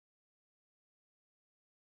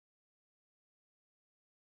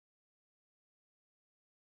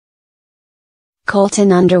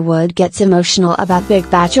Colton Underwood gets emotional about big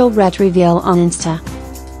Bachelorette reveal on Insta.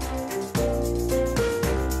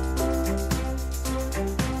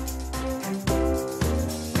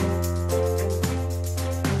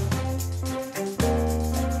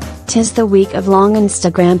 "'Tis the week of long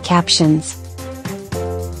Instagram captions.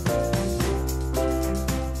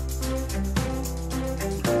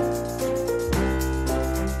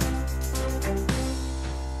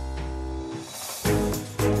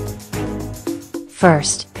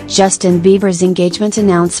 First, Justin Bieber's engagement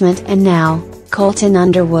announcement, and now, Colton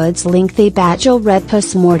Underwood's lengthy Bachelorette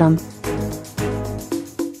postmortem.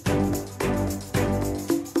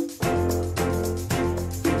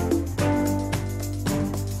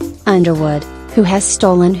 Underwood, who has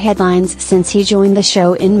stolen headlines since he joined the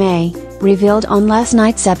show in May, revealed on last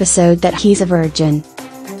night's episode that he's a virgin.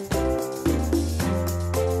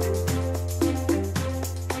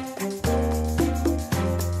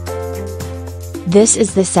 This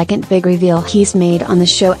is the second big reveal he's made on the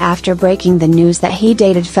show after breaking the news that he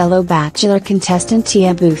dated fellow Bachelor contestant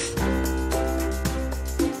Tia Booth.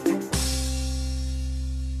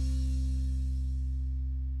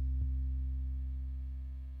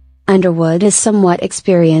 Underwood is somewhat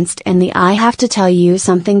experienced in the "I have to tell you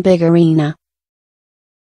something big" arena.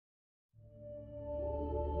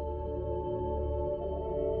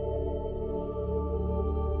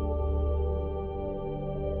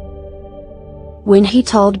 When he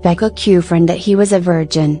told Becca Kufrin that he was a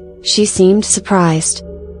virgin, she seemed surprised.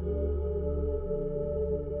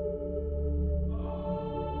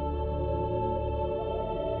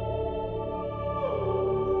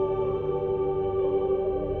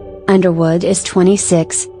 Underwood is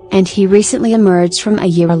 26, and he recently emerged from a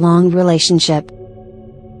year-long relationship.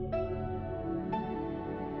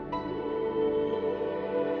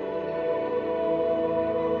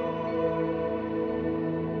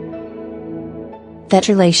 That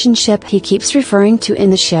relationship he keeps referring to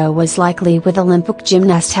in the show was likely with Olympic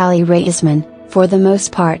gymnast Hallie Raisman, for the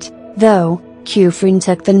most part, though. Kufrin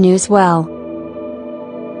took the news well.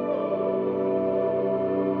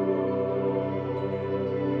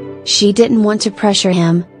 She didn't want to pressure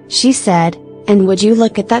him, she said, and would you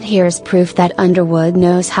look at that, here's proof that Underwood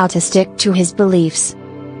knows how to stick to his beliefs.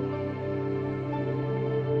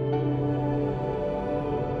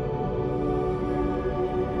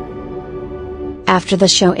 After the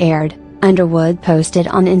show aired, Underwood posted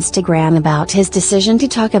on Instagram about his decision to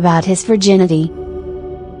talk about his virginity.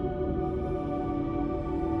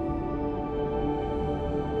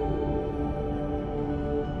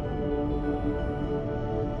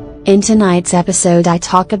 "In tonight's episode I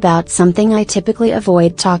talk about something I typically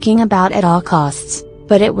avoid talking about at all costs,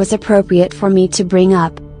 but it was appropriate for me to bring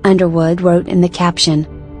up," Underwood wrote in the caption.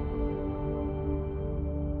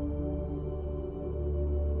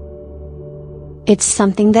 "It's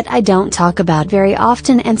something that I don't talk about very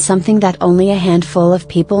often and something that only a handful of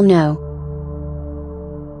people know.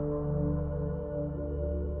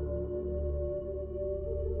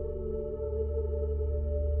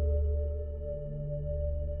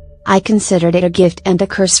 I considered it a gift and a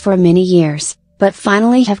curse for many years, but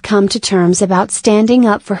finally have come to terms about standing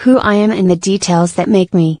up for who I am and the details that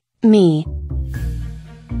make me, me."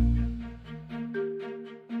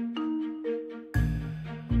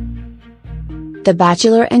 The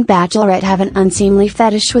Bachelor and Bachelorette have an unseemly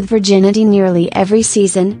fetish with virginity nearly every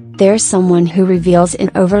season. There's someone who reveals in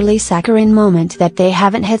overly saccharine moment that they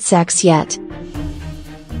haven't had sex yet.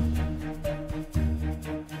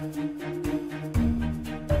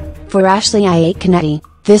 For Ashley Iaconetti,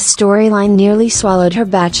 this storyline nearly swallowed her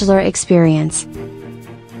Bachelor experience.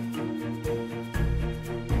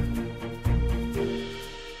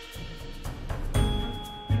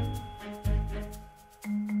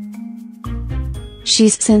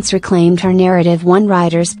 She's since reclaimed her narrative one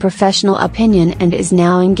writer's professional opinion and is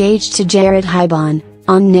now engaged to Jared Hybon.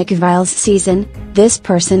 On Nick Viall's season, this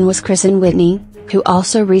person was Kristen Whitney, who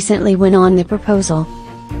also recently went on the proposal.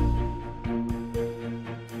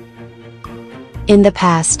 In the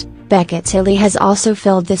past, Becca Tilley has also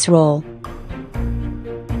filled this role.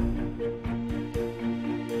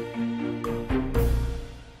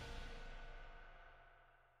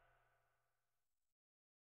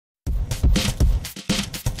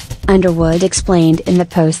 Underwood explained in the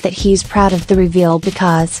post that he's proud of the reveal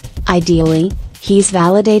because, ideally, he's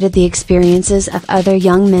validated the experiences of other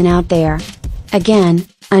young men out there. Again,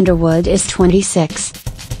 Underwood is 26.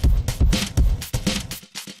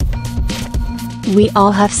 "We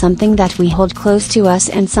all have something that we hold close to us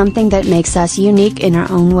and something that makes us unique in our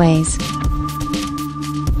own ways.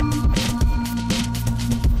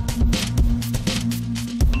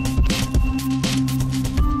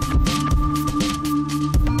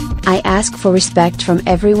 ask for respect from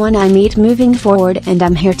everyone I meet moving forward, and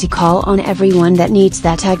I'm here to call on everyone that needs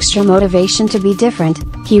that extra motivation to be different,"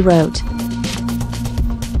 he wrote.